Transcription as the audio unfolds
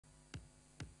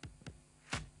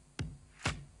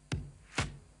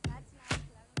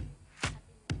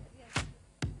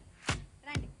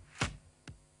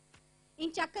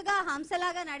ఇంక చక్కగా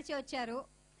హంసలాగా నడిచి వచ్చారు.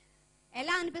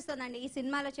 ఎలా అనిపిస్తుందండి ఈ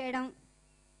సినిమాలో చేయడం,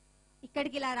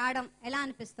 ఇక్కడికి ఇలా రావడం ఎలా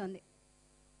అనిపిస్తుంది?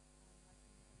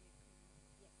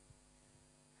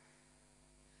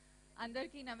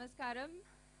 అందరికీ నమస్కారం.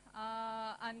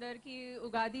 అందరికీ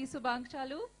ఉగాది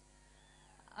శుభాకాంక్షలు.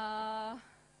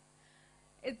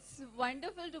 It's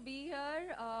wonderful to be here.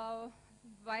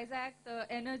 Vizag, the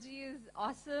energy is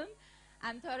awesome.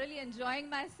 I'm thoroughly enjoying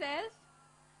myself.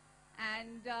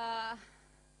 And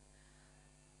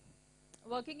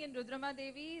working in Rudrama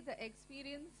Devi, the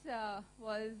experience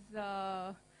was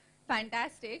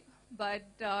fantastic, but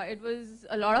it was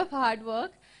a lot of hard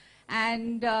work.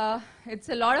 And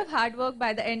it's a lot of hard work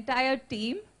by the entire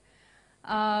team.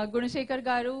 Gunashekar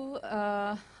Garu,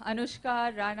 Anushka,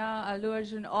 Rana, Allu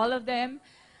Arjun, all of them,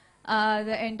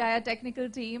 the entire technical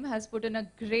team has put in a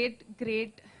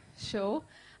great show.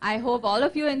 I hope all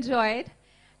of you enjoyed,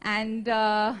 and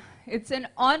it's an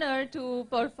honor to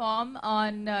perform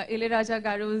on Ilayaraja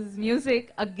Garu's music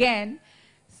again.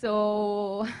 So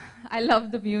I love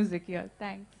the music here.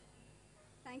 Thanks.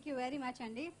 Thank you very much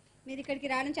అండి. మీరు ఇక్కడికి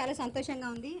రావడం చాలా సంతోషంగా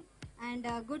ఉంది. And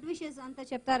good wishes అంతా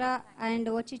చెప్తారా, and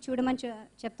వచ్చి చూడమని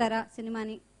చెప్తారా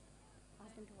సినిమాని?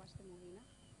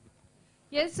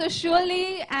 Yes, so surely,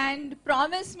 and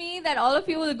promise me that all of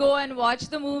you will go and watch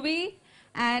the movie,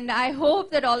 and I hope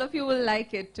that all of you will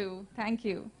like it too. Thank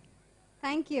you.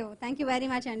 Thank you very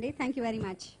much అండి. Thank you very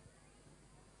much.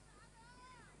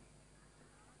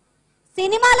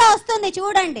 సినిమాలో వస్తుంది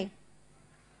చూడండి.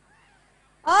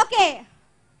 Okay,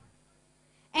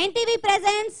 NTV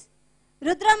presents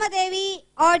Rudramadevi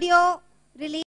audio release.